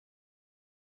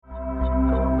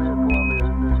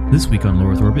This week on Low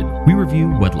Earth Orbit, we review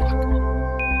Wedlock.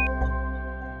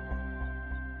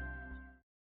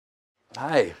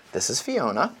 Hi, this is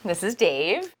Fiona. This is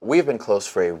Dave. We've been close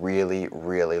for a really,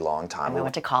 really long time. And we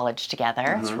went to college together.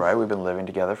 That's right. We've been living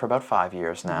together for about 5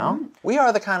 years now. We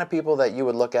are the kind of people that you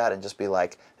would look at and just be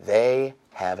like, they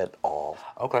have it all.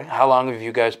 Okay. How long have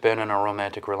you guys been in a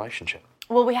romantic relationship?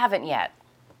 Well, we haven't yet.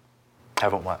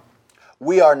 Haven't what?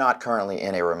 We are not currently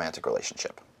in a romantic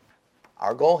relationship.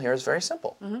 Our goal here is very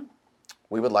simple.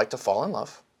 We would like to fall in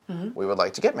love. We would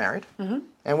like to get married.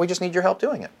 And we just need your help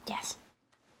doing it. Yes.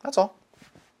 That's all.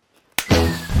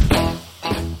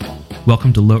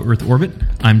 Welcome to Low Earth Orbit.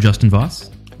 I'm Justin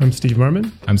Voss. I'm Steve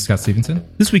Marmon. I'm Scott Stevenson.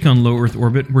 This week on Low Earth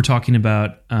Orbit, we're talking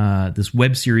about this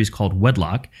web series called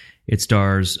Wedlock. It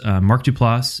stars Mark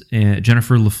Duplass,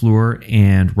 Jennifer LaFleur,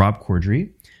 and Rob Corddry.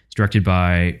 It's directed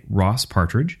by Ross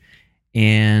Partridge.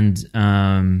 And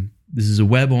this is a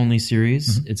web-only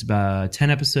series. It's about 10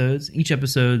 episodes. Each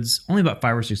episode's only about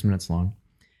 5 or 6 minutes long.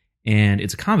 And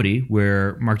it's a comedy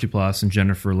where Mark Duplass and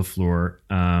Jennifer LaFleur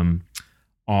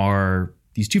are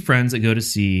these two friends that go to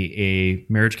see a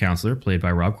marriage counselor played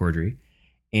by Rob Corddry.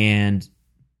 And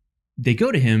they go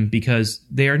to him because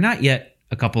they are not yet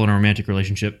a couple in a romantic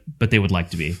relationship, but they would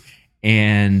like to be.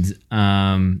 And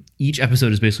each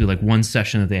episode is basically like one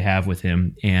session that they have with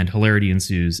him, and hilarity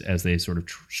ensues as they sort of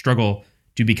struggle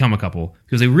to become a couple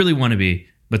because they really want to be,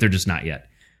 but they're just not yet.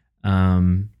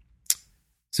 So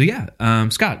yeah,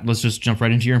 Scott, let's just jump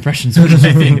right into your impressions. What did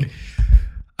you think?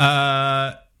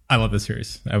 I love this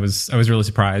series. I was really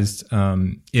surprised.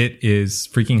 It is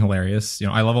freaking hilarious. You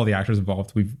know, I love all the actors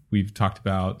involved. We've talked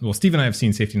about. Well, Steve and I have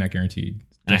seen Safety Not Guaranteed.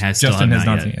 Justin has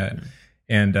not seen it yet.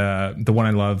 And the one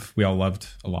I love, we all loved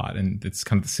a lot, and it's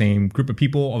kind of the same group of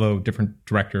people, although different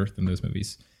director than those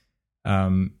movies.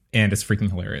 And it's freaking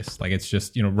hilarious. Like, it's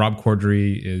just, you know, Rob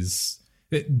Corddry is.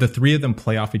 The three of them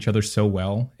play off each other so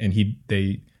well, and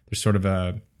there's sort of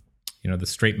a, you know, the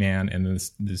straight man and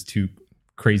there's two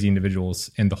crazy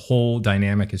individuals, and the whole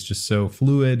dynamic is just so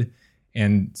fluid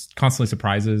and constantly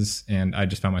surprises. And I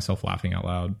just found myself laughing out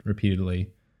loud repeatedly.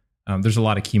 There's a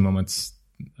lot of key moments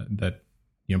that,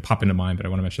 you know, pop into mind, but I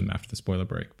want to mention them after the spoiler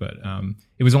break. But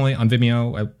it was only on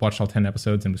Vimeo. I watched all 10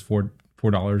 episodes, and it was $4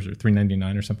 or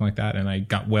 $3.99 or something like that, and I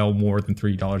got well more than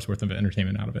 $3 worth of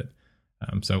entertainment out of it.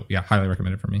 So yeah, highly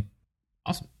recommend it for me.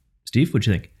 Awesome. Steve, what'd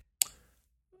you think?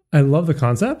 I love the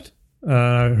concept.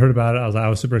 I heard about it. I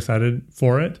was super excited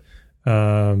for it.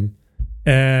 And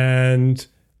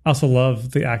I also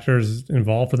love the actors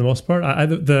involved for the most part.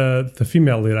 The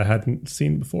female lead I hadn't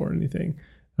seen before or anything.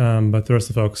 But the rest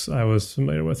of the folks I was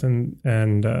familiar with, and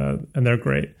they're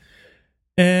great.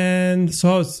 And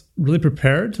so I was really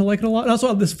prepared to like it a lot. And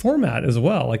also this format as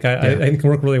well. Like I think it can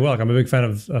work really well. Like, I'm a big fan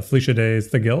of Felicia Day's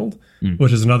The Guild,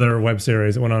 which is another web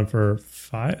series that went on for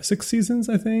 6 seasons,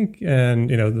 I think.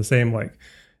 And, you know, the same, like,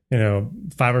 you know,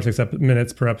 5 or 6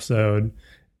 minutes per episode.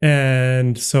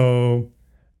 And so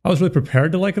I was really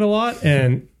prepared to like it a lot.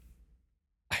 And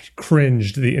I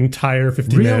cringed the entire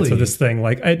 50 minutes of this thing.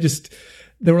 Like,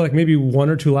 there were like maybe 1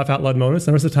 or 2 laugh out loud moments.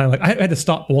 And the rest of the time, like, I had to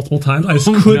stop multiple times. I just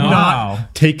could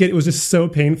not take it. It was just so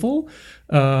painful.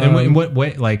 And in what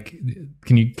way? Like,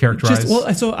 can you characterize?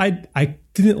 So I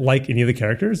didn't like any of the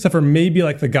characters except for maybe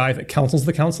like the guy that counsels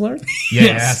the counselor.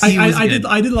 Yes, I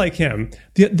did like him.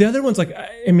 The other ones, like,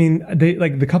 I mean, they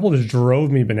like the couple just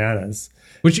drove me bananas.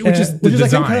 Which is like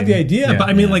kind of the idea, but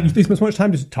I mean, like, they spend so much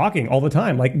time just talking all the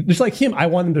time. Like, just like him, I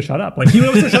want him to shut up. Like, he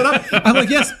wants to shut up. I'm like,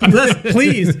 yes,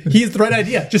 please. He has the right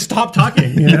idea. Just stop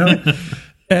talking, you know.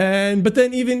 But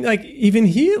then even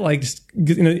he, like, just,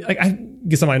 you know, like, I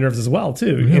gets on my nerves as well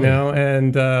too, really? You know.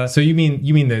 And so you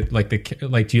mean that, like, do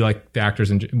you like the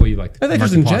actors you like the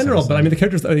actors in general? But I mean, the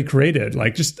characters that they created,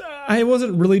 like, just I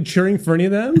wasn't really cheering for any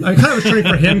of them. I kind of was cheering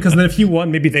for him because then if he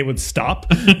won, maybe they would stop.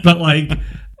 But like.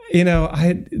 You know,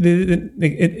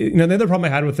 the other problem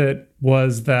I had with it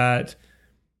was that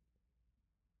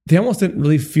they almost didn't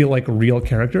really feel like real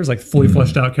characters, like fully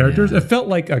fleshed out characters. Yeah. It felt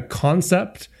like a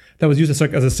concept that was used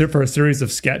for a series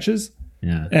of sketches.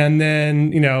 Yeah. And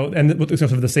then, you know, and with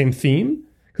sort of the same theme,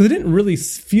 because it didn't really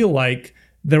feel like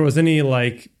there was any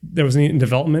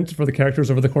development for the characters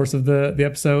over the course of the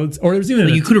episodes, or there was even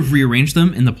you could have rearranged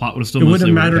them and the plot would have still. It wouldn't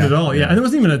have mattered at all. Yeah, and there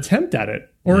wasn't even an attempt at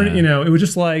it, or you know, it was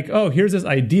just like, oh, here's this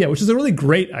idea, which is a really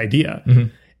great idea,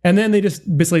 and then they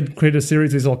just basically created a series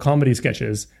of these little comedy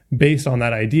sketches based on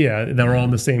that idea that were all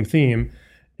in the same theme.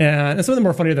 And some of them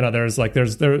are funnier than others. Like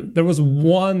there was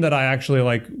one that I actually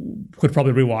like could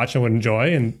probably rewatch and would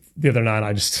enjoy, and the other 9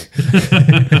 I just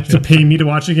to pay me to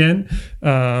watch again.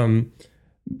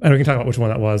 And we can talk about which one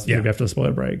that was maybe after the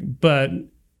spoiler break. But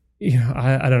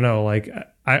I don't know. Like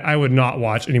I would not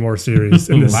watch any more series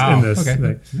in this. Wow. In this, Okay.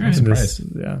 like, Very in this,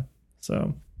 surprised. yeah.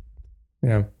 So,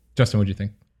 yeah. Justin, what do you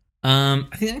think? I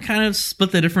think I kind of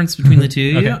split the difference between the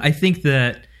two. Okay. I think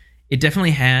that it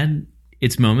definitely had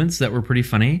its moments that were pretty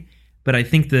funny, but I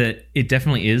think that it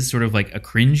definitely is sort of like a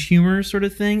cringe humor sort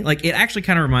of thing. Like it actually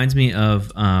kind of reminds me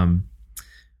of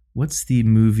what's the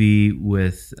movie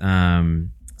with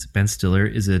is it Ben Stiller?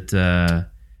 Is it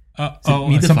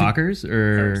Meet the Fockers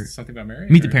or something about Mary?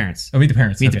 Meet the Parents? Oh, Meet the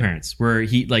Parents. Meet the Parents, where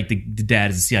he like the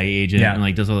dad is a CIA agent and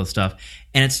like does all this stuff,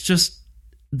 and it's just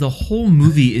the whole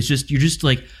movie is just you're just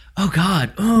like, oh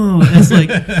god, oh, and it's like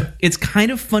it's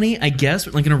kind of funny, I guess,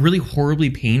 but like in a really horribly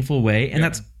painful way, and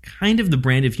that's kind of the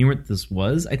brand of humor that this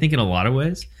was, I think, in a lot of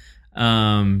ways.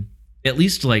 At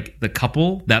least like the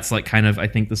couple, that's like kind of I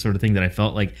think the sort of thing that I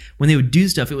felt like when they would do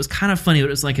stuff, it was kind of funny, but it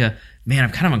was like a man,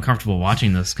 I'm kind of uncomfortable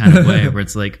watching this kind of way where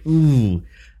it's like, ooh.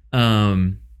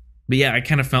 But yeah, I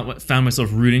kind of found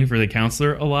myself rooting for the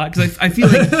counselor a lot because I feel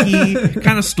like he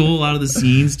kind of stole a lot of the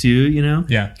scenes too, you know?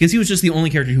 Yeah. Because he was just the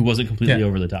only character who wasn't completely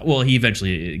over the top. Well, he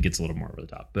eventually gets a little more over the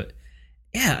top, but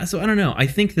yeah. So I don't know. I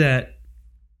think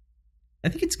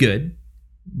it's good,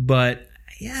 but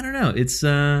yeah, I don't know. It's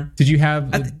Did you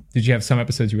have some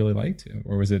episodes you really liked,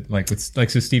 or was it like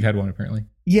so? Steve had one apparently.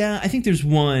 yeah. I think there's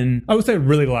one. I would say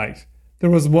really liked. There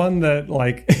was one that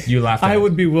like You laughed at. I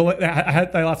would be willing. I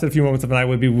laughed at a few moments of it. I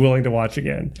would be willing to watch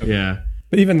again. Yeah.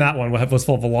 But even that one was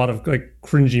full of a lot of like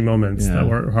cringy moments that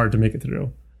were hard to make it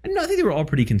through. No, I think they were all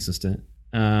pretty consistent.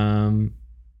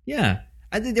 Yeah.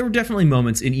 I think there were definitely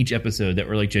moments in each episode that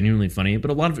were like genuinely funny, but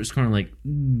a lot of it was kind of like,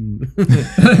 ooh.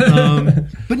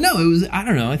 But no, it was, I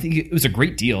don't know. I think it was a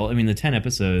great deal. I mean, the 10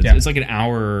 episodes, it's like an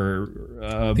hour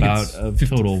about of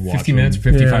total watching. 50 minutes or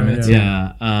 55 minutes.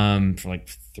 Yeah. For like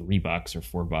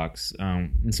 $3 or $4.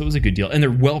 And so it was a good deal. And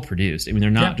they're well produced. I mean,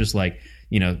 they're not just like,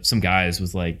 some guys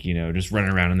was like, just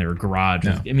running around in their garage.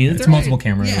 No. I mean, it's multiple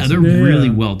cameras. Yeah, they're really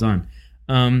well done.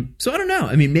 So I don't know.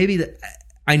 I mean, maybe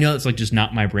I know it's like just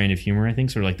not my brand of humor, I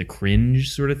think, sort of like the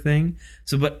cringe sort of thing.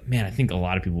 So, but man, I think a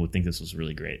lot of people would think this was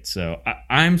really great. So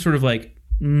I'm sort of like,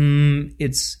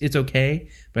 it's okay.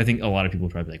 But I think a lot of people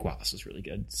would probably be like, wow, this is really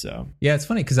good. So yeah, it's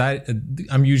funny because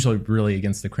I'm usually really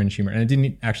against the cringe humor. And it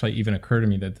didn't actually even occur to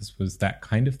me that this was that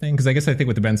kind of thing. Because I guess I think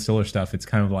with the Ben Stiller stuff, it's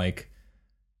kind of like,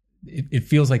 it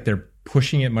feels like they're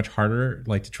pushing it much harder,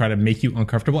 like to try to make you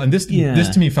uncomfortable. And this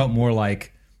to me felt more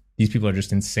like, these people are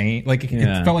just insane. Like it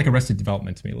felt like Arrested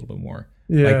Development to me a little bit more.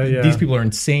 Yeah, these people are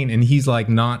insane, and he's like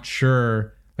not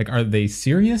sure. Like, are they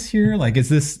serious here? Like,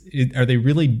 are they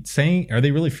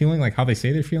really feeling like how they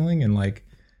say they're feeling? And like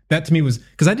that to me was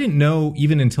because I didn't know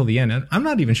even until the end. And I'm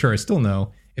not even sure I still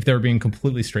know if they were being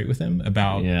completely straight with him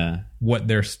about what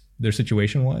their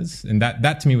situation was. And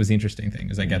that to me was the interesting thing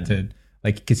is I got to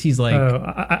like because he's like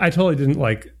I totally didn't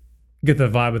like get the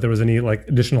vibe that there was any like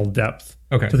additional depth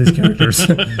to these characters.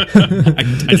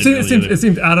 It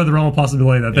seemed out of the realm of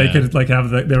possibility that they could like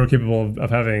they were capable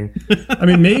of having. I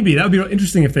mean, maybe that would be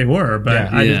interesting if they were,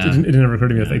 but it didn't ever occur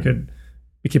to me that they could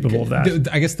be capable of that.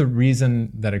 I guess the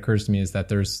reason that occurs to me is that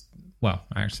there's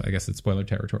actually I guess it's spoiler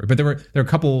territory, but there are a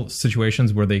couple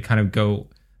situations where they kind of go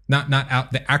not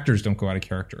out. The actors don't go out of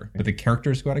character, but the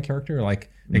characters go out of character. Like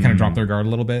they kind of drop their guard a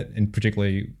little bit, and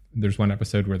particularly there's one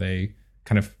episode where they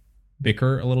kind of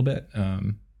bicker a little bit.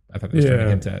 I thought they were trying to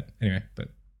hint at anyway, but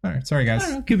all right, sorry guys.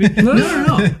 Could be.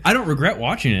 No. I don't regret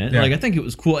watching it. Like I think it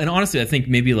was cool, and honestly, I think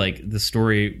maybe like the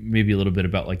story, maybe a little bit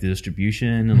about like the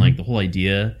distribution and like the whole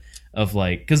idea of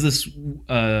like because this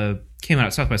came out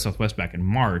at South by Southwest back in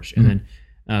March, and then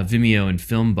Vimeo and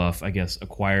Film Buff, I guess,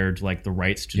 acquired like the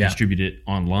rights to distribute it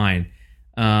online.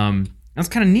 That's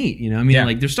kind of neat, I mean,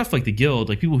 like there's stuff like the Guild,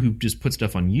 like people who just put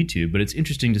stuff on YouTube, but it's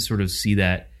interesting to sort of see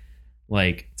that.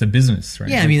 Like it's a business, right?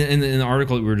 Yeah, I mean, in the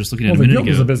article that we were just looking at a minute ago, the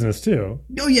Guild is a business too.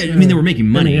 Oh yeah, I mean they were making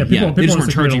money. People they just weren't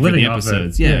charging for the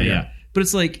episodes. Yeah. But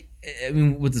it's like, I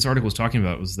mean, what this article was talking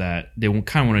about was that they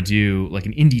kind of want to do like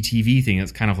an indie TV thing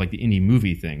that's kind of like the indie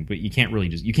movie thing, but you can't really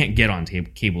you can't get on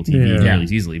cable TV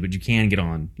really easily, but you can get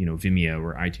on Vimeo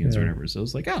or iTunes or whatever. So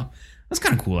it's like, oh, that's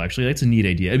kind of cool actually. That's a neat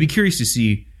idea. I'd be curious to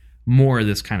see more of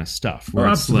this kind of stuff where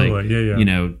it's like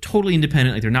totally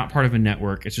independent, like they're not part of a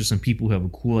network, it's just some people who have a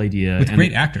cool idea with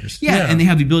great actors and they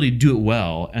have the ability to do it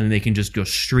well and they can just go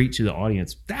straight to the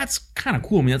audience. That's kind of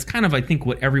cool. I mean, that's kind of I think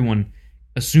what everyone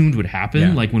assumed would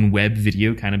happen like when web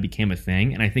video kind of became a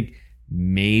thing, and I think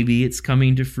maybe it's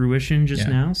coming to fruition just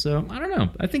now. So I don't know,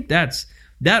 I think that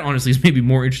honestly is maybe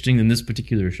more interesting than this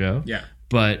particular show.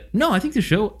 But no, I think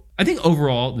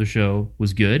overall the show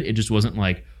was good. It just wasn't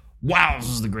like, wow, this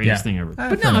is the greatest thing ever.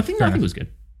 But no, I think it was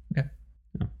good. Okay.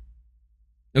 No.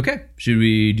 Okay. Should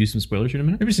we do some spoilers here in a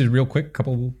minute? Maybe just a real quick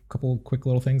couple quick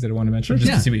little things that I want to mention,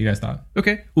 just to see what you guys thought.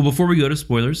 Okay. Well, before we go to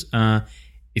spoilers,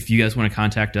 if you guys want to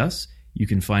contact us, you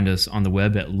can find us on the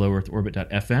web at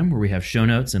lowearthorbit.fm, where we have show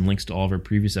notes and links to all of our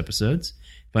previous episodes.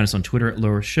 Find us on Twitter at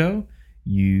Lower Show.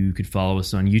 You could follow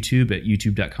us on YouTube at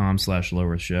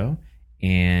youtube.com/lowershow.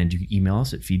 And you can email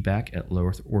us at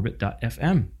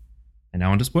feedback@lowearthorbit.fm. And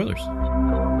now on to spoilers.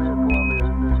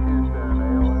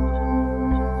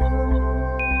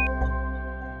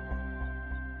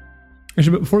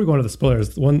 Actually, but before we go on to the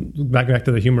spoilers, back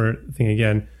to the humor thing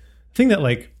again. The thing that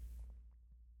like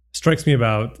strikes me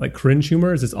about like cringe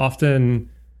humor is it's often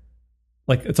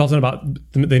about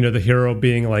the hero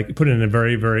being like put in a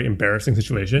very, very embarrassing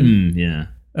situation. Yeah.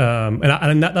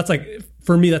 And that's like,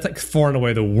 for me, that's like far and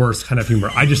away the worst kind of humor.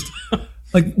 I just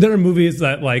like, there are movies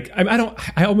that like, I'm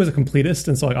always a completist,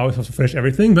 and so like, I always have to finish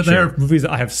everything, but there are movies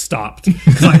that I have stopped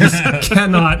because I just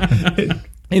cannot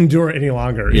endure it any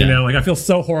longer. You know, like I feel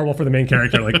so horrible for the main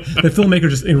character. Like the filmmaker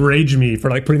just enraged me for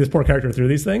like putting this poor character through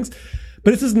these things. But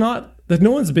this is not that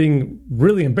no one's being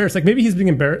really embarrassed. Like maybe he's being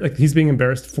embarrassed, like he's being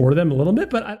embarrassed for them a little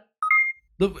bit, but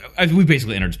we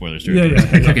basically entered spoilers. Yeah.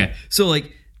 Okay. So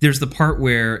like, there's the part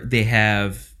where they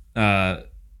have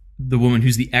the woman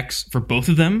who's the ex for both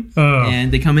of them,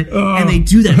 and they come in and they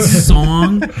do that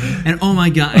song, and oh my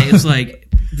god, it's like,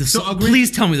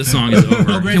 please tell me the song is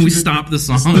over. Can we stop the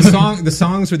song? The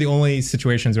songs were the only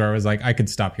situations where I was like, I could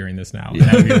stop hearing this now.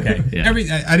 That would be okay.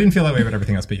 I didn't feel that way about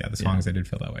everything else, but yeah, the songs I did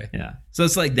feel that way. Yeah. So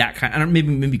it's like that kind. I don't.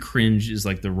 Maybe cringe is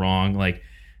like the wrong like.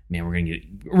 Man, we're gonna get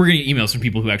emails from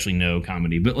people who actually know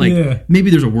comedy, but like maybe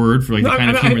there's a word for like the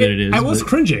kind of humor that it is. I was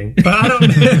cringing, but I don't.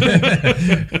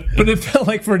 But it felt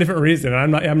like for a different reason.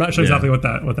 I'm not sure exactly what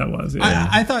that was. Yeah.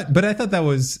 I thought that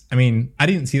was. I mean, I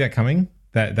didn't see that coming.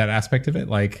 That aspect of it,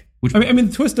 like. I mean,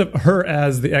 the twist of her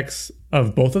as the ex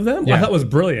of both of them, I thought was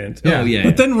brilliant. Yeah. Oh, yeah.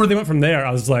 But then where they went from there,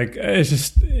 I was like, it's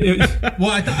just.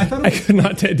 Well, I thought I could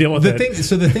not deal with it.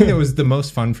 So the thing that was the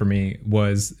most fun for me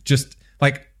was just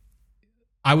like.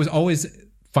 I was always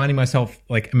finding myself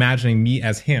like imagining me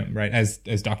as him, right? As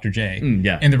Dr. J.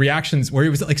 And the reactions where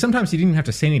he was like, sometimes he didn't even have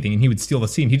to say anything and he would steal the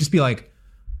scene. He'd just be like,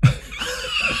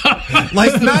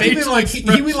 like not even like,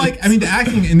 he would like, I mean, the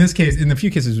acting in this case, in the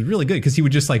few cases was really good because he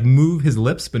would just like move his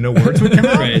lips, but no words would come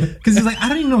out. Because he's like, I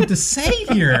don't even know what to say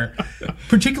here.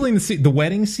 Particularly in the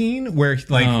wedding scene where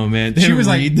like, oh man, she was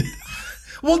like,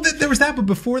 well, there was that, but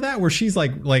before that, where she's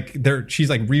she's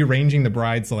rearranging the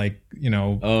bride's underwear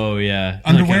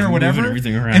or whatever,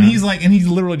 everything around. And he's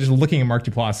literally just looking at Mark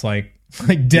Duplass like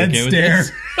dead stare.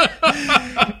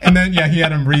 And then he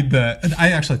had him read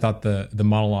I actually thought the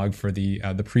monologue for the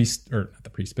priest, or not the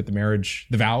priest, but the marriage,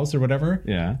 the vows or whatever.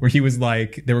 Yeah. Where he was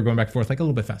like, they were going back and forth like a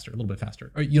little bit faster.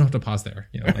 Or, you don't have to pause there.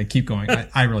 Like keep going.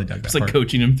 I really dug that. It's like part.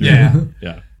 coaching him through.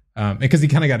 Yeah. Because he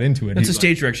kind of got into it. That's a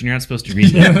stage direction. You're not supposed to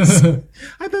read that.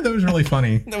 I thought that was really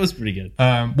funny. That was pretty good.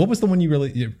 What was the one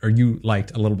you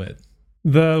liked a little bit?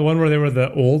 The one where they were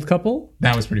the old couple.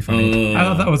 That was pretty funny. I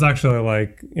thought that was actually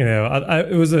like,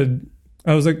 it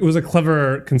was a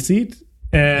clever conceit.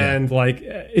 And like,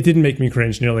 it didn't make me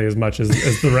cringe nearly as much as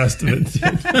the rest of it did.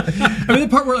 I mean, the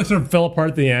part where it sort of fell apart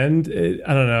at the end,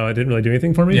 I don't know, it didn't really do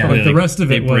anything for me. Yeah, but like, the rest of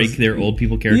it was... They break their old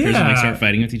people characters and like start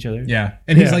fighting with each other. Yeah.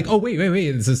 And he's like, oh, wait.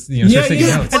 This is, starts taking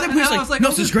notes. And then I was like,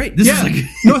 no, this is great. This is like...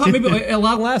 No, I thought maybe at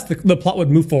long last, the plot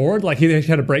would move forward. Like, he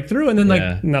had a breakthrough, and then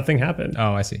like nothing happened.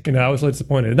 Oh, I see. I was really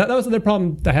disappointed. That was the other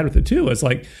problem I had with it too. It's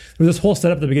like, there was this whole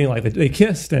setup at the beginning, like they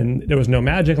kissed, and there was no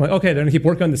magic. I'm like, okay, they're going to keep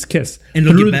working on this kiss. And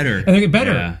it'll get better. And it'll get better.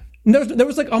 Yeah. There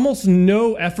was like almost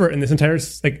no effort in this entire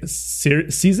like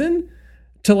season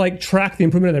to like track the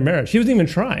improvement of their marriage. He wasn't even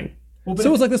trying. So it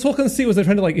was like this whole conceit was they're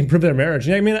trying to like improve their marriage.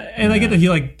 You know what I mean? And I get that he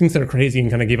like thinks they're crazy and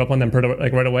kind of gave up on them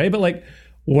like right away. But like,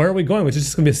 where are we going? Which is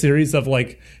just going to be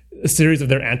a series of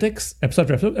their antics, episode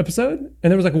after episode.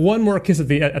 And there was like one more kiss at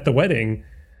the wedding,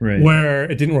 where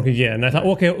it didn't work again. And I thought,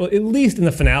 okay, well, at least in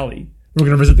the finale we're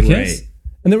going to visit the kiss.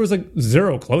 And there was like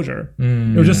zero closure.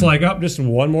 It was just like just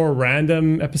one more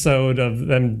random episode of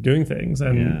them doing things,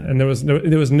 and there was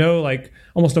no like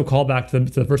almost no callback to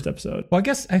the first episode. Well, I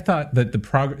guess I thought that the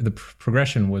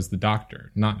progression was the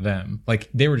doctor, not them.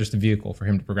 Like they were just a vehicle for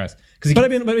him to progress. But I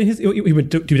mean, he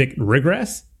would like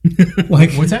regress.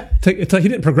 Like what's that? He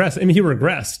didn't progress. I mean, he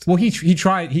regressed. Well, he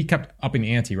tried. He kept upping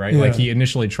the ante, right? Yeah. Like he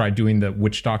initially tried doing the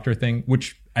witch doctor thing,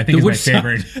 which I think is my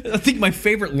favorite. I think my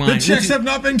favorite line. The checks have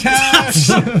not been cashed.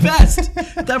 The best.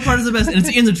 That part is the best, and it's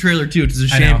in the trailer too, which is a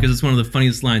shame because it's one of the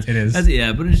funniest lines. It is. But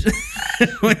it's just,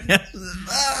 well,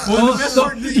 the best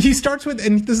part, he starts with,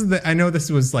 and this is I know this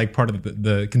was like part of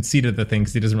the conceit of the thing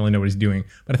because he doesn't really know what he's doing,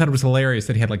 but I thought it was hilarious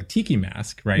that he had like a tiki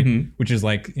mask, right? Mm-hmm. Which is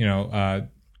like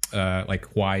like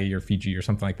Hawaii or Fiji or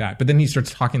something like that. But then he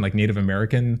starts talking like Native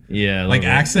American, like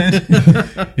accent.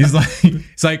 He's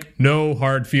like no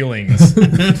hard feelings.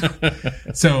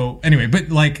 So anyway, but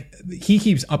like he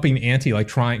keeps upping the ante, like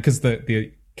trying, because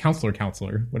the counselor,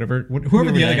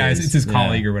 whoever the other guy is, it's his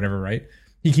colleague or whatever, right?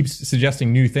 He keeps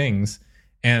suggesting new things.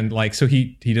 And like, so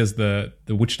he does the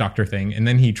witch doctor thing, and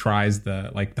then he tries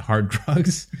the hard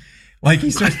drugs. Like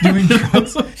he starts doing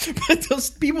drugs. But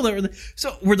those people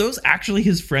that were those actually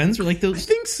his friends? Or like those? I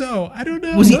think so. I don't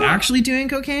know. Was he actually doing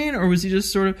cocaine, or was he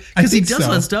just sort of? Because he does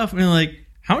all that stuff, and you're like,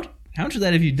 how much of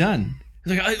that have you done?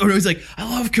 He's like, I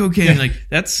love cocaine. Like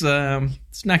that's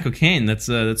it's not cocaine. That's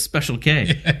Special K.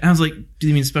 Yeah. And I was like, do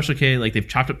you mean Special K like they've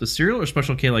chopped up the cereal, or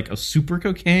Special K like a super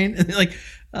cocaine? And they're like,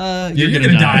 you're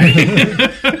gonna die.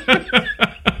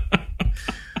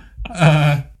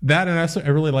 That, and also I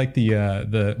really like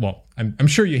the well, I'm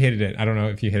sure you hated it. I don't know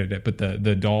if you hated it, but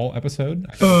the doll episode.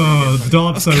 Oh, the doll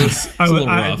episode was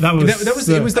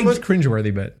it was the most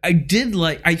cringeworthy bit. I did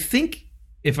like. I think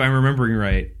if I'm remembering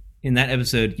right, in that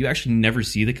episode, you actually never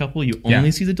see the couple. You only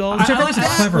see the dolls. Which I thought was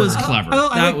clever. Was clever.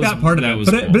 I like that part of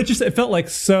it. But it felt like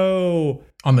so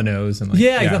on the nose and like,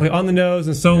 exactly on the nose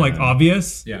and so like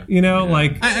obvious. Yeah,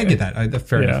 like I get that.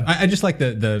 Fair enough. I just like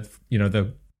the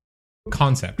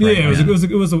concept. Right? Yeah, it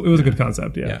was a good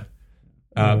concept. Yeah.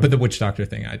 But the witch doctor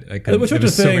thing, the witch doctor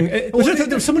thing,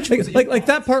 there's so much like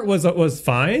that part was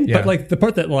fine, but like the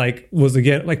part that like was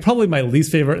again like probably my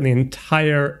least favorite in the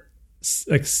entire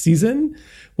like season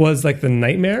was like the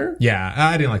nightmare. Yeah,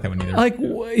 I didn't like that one either. Like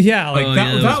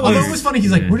that was funny.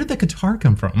 He's like, where did the guitar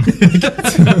come from?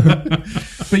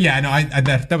 But yeah, no,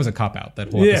 that was a cop out. That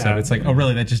whole episode. It's like, oh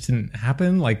really? That just didn't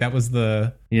happen. Like that was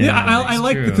the I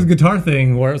like the guitar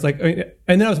thing where it was like,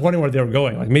 and then I was wondering where they were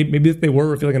going. Like maybe they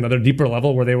were feeling another deeper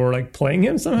level where they were like playing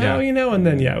him somehow, and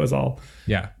then it was all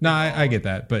no, I get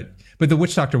that, but the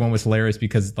witch doctor one was hilarious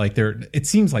because like it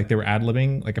seems like they were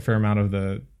ad-libbing like a fair amount of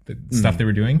the stuff they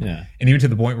were doing, and even to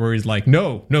the point where he's like,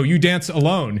 no, you dance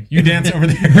alone, you dance over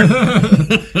there.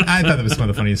 I thought that was some of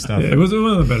the funniest stuff. It was one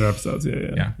of the better episodes.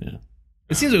 Yeah.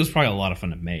 It seems it was probably a lot of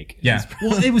fun to make. Yeah.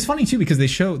 Well, it was funny too because they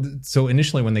show. So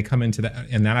initially, when they come into that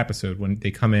episode, when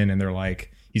they come in and they're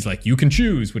like, he's like, you can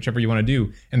choose whichever you want to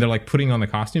do, and they're like putting on the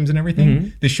costumes and everything. Mm-hmm.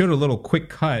 They showed a little quick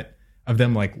cut of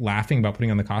them like laughing about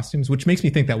putting on the costumes, which makes me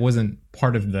think that wasn't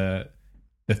part of the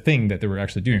thing that they were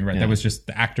actually doing, right? That was just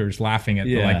the actors laughing at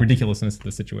the like ridiculousness of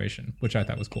the situation, which I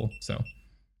thought was cool. So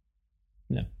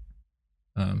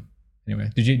anyway,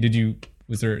 did you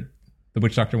was there the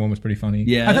witch doctor one was pretty funny?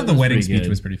 Yeah, I thought the wedding speech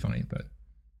was pretty funny, but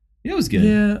it was good.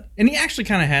 Yeah, and he actually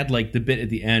kind of had like the bit at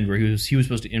the end where he was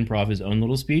supposed to improv his own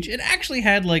little speech. It actually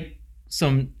had like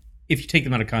some, if you take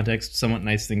them out of context, somewhat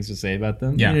nice things to say about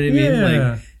them. Yeah. You know what I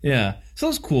mean? Like, so that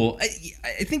was cool.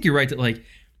 I think you're right that like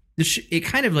it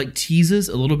kind of like teases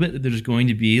a little bit that there's going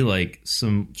to be like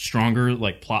some stronger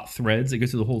like plot threads that go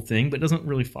through the whole thing, but doesn't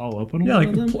really follow up on a lot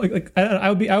of them. Like I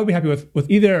would be happy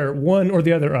with either one or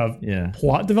the other of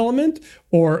plot development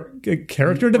or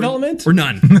character development or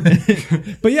none.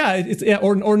 But it's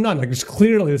or none. Like just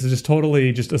clearly this is just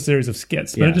totally just a series of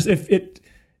skits. But it just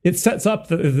it sets up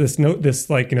this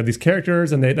these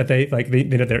characters and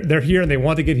they're here and they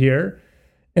want to get here,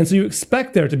 and so you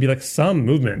expect there to be like some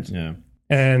movement. Yeah.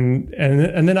 And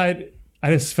then I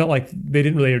just felt like they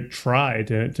didn't really try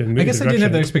to move. I guess I didn't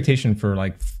have the expectation for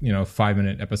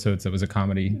 5-minute episodes that was a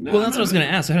comedy. Well, that's what I was going to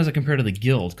ask. So how does that compare to the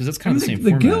Guild? Because that's kind of the same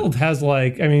format. The Guild has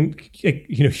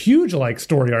huge like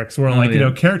story arcs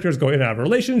where characters go in and out of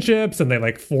relationships and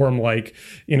they form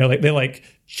they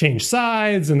change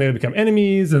sides and they become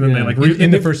enemies and then they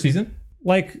in the first season.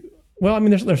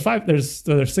 There's 5.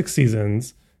 There's 6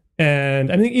 seasons.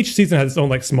 And I think each season has its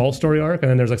own small story arc, and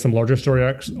then there's some larger story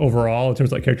arcs overall in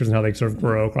terms of characters and how they sort of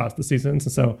grow across the seasons.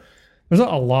 And so there's a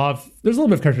little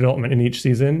bit of character development in each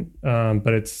season, but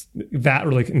that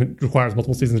really requires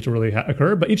multiple seasons to really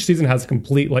occur. But each season has a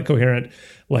complete coherent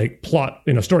plot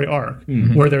story arc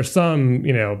where there's some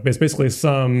basically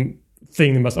some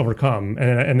thing they must overcome,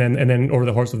 and then over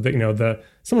the course of the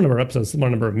some number of episodes, some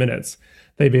number of minutes,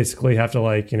 they basically have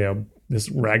to this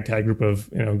ragtag group of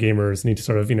gamers need to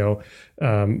sort of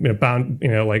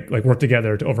work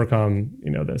together to overcome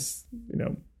this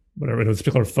whatever this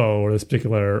particular foe or this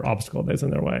particular obstacle that's in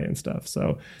their way and stuff.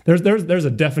 So there's a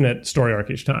definite story arc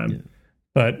each time,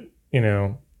 but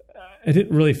I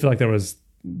didn't really feel like there was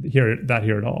here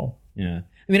at all. Yeah,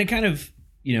 I mean, it kind of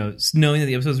knowing that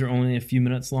the episodes are only a few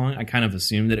minutes long, I kind of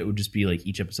assumed that it would just be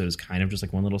each episode is kind of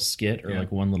just one little skit or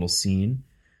one little scene.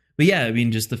 But yeah, I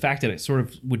mean, just the fact that it sort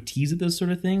of would tease at those sort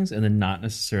of things and then not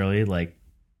necessarily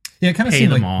Yeah, it kind of pay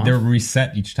seemed them like off. they were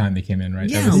reset each time they came in, right?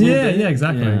 Yeah, That was- Yeah,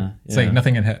 exactly. It's like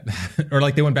nothing had, or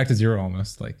like they went back to zero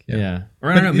almost. Like, Yeah.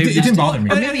 Or I don't know. Maybe it didn't bother me.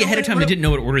 Or maybe ahead of time they didn't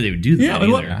know what order they would do that Yeah,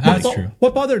 either. That's true.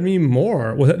 What bothered me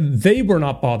more was that they were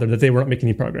not bothered that they were not making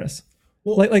any progress.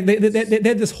 Like they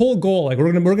had this whole goal, like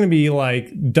we're gonna be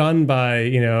like done by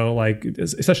like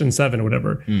session 7 or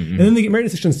whatever, and then they get married in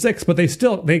session 6, but they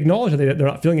acknowledge that they're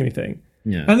not feeling anything.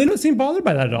 Yeah. And they don't seem bothered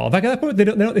by that at all. In fact, at that point,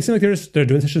 they seem like they're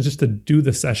doing sessions just to do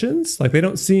the sessions. Like they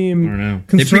don't seem. I don't know.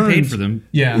 Concerned. They prepaid for them.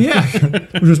 Yeah. Yeah,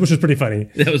 which is pretty funny.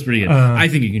 That was pretty good. I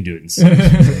think you can do it in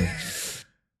 6.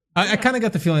 I kind of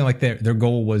got the feeling like their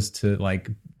goal was to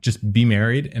like just be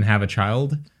married and have a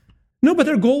child. No, but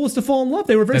their goal was to fall in love.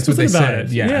 They were very That's what specific they about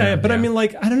said. it. Yeah, but I yeah. mean,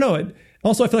 like, I don't know.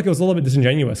 Also, I feel like it was a little bit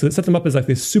disingenuous. It set them up as like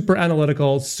this super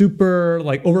analytical, super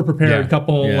like over-prepared Yeah,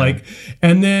 couple. yeah. Like,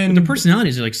 and then Their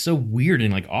personalities are like so weird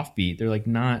and like offbeat. They're like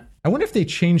not. I wonder if they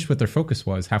changed what their focus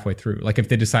was halfway through. Like if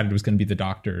they decided it was going to be the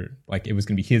doctor, like it was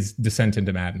going to be his descent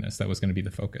into madness that was going to be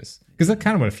the focus. Because that's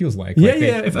kind of what it feels like. yeah, Like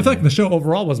they- I feel like the show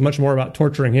overall was much more about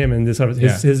torturing him and this sort of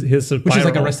his which is like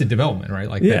spiral. Arrested Development, right?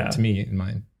 Like Yeah. that to me in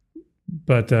mind.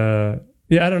 But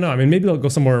yeah, I don't know. I mean, maybe they'll go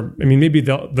somewhere. I mean, maybe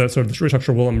the sort of the story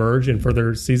structure will emerge in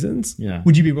further seasons. Yeah.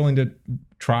 Would you be willing to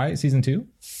try season 2?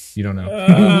 You don't know.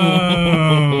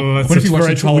 What if you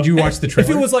watched would you watch the trailer?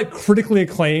 If it was like critically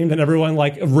acclaimed and everyone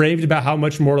like raved about how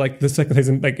much more like the second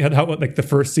season, like how like the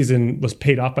first season was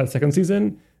paid off by the second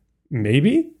season,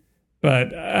 maybe.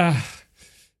 But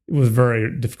it was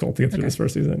very difficult to get through this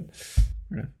first season.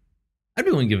 Yeah. I'd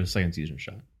be willing to give it a second season a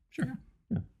shot. Sure.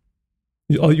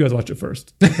 You guys watch it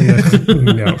first.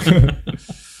 No.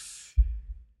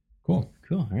 Cool.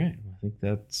 Cool. All right. I think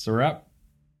that's a wrap.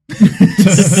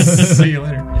 See you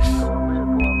later.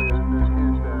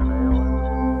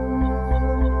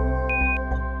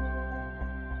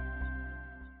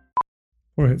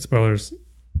 All right, spoilers.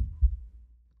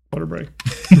 Water break.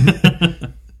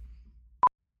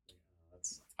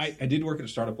 I did work at a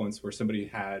startup once where somebody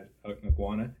had an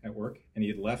iguana at work, and he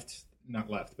had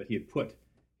he had put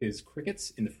his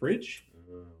crickets in the fridge,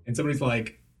 and somebody's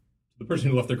like, the person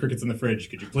who left their crickets in the fridge,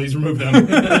 could you please remove them?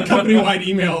 Company-wide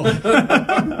email.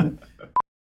 So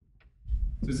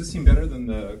does this seem better than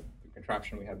the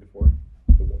contraption we had before?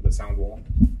 The sound wall?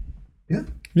 Yeah.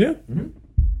 Mm-hmm.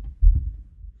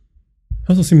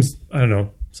 Also seems, I don't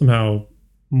know, somehow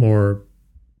more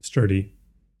sturdy.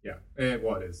 Yeah.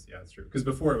 Well, it is. Yeah, it's true. Because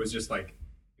before it was just like,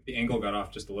 if the angle got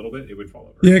off just a little bit, it would fall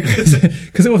over. Yeah,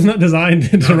 because it was not designed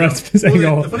to rest this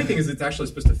angle. The funny thing is it's actually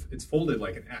supposed to, it's folded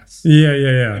like an S.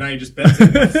 Yeah. And I just bent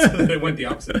it so that it went the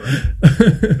opposite way.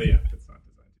 But yeah, it's not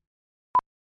designed.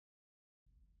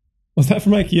 Was that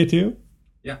from IKEA too?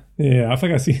 Yeah. Yeah, I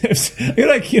think I see it. I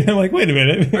got IKEA and I'm like, wait a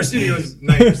minute. Our studio is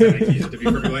 90% IKEA, to be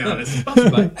perfectly honest.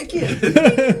 Sponsored by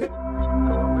IKEA.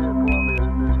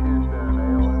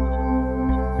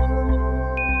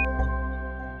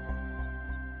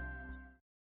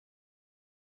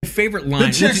 Favorite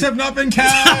line. The checks have not been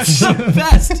cashed.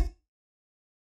 Best.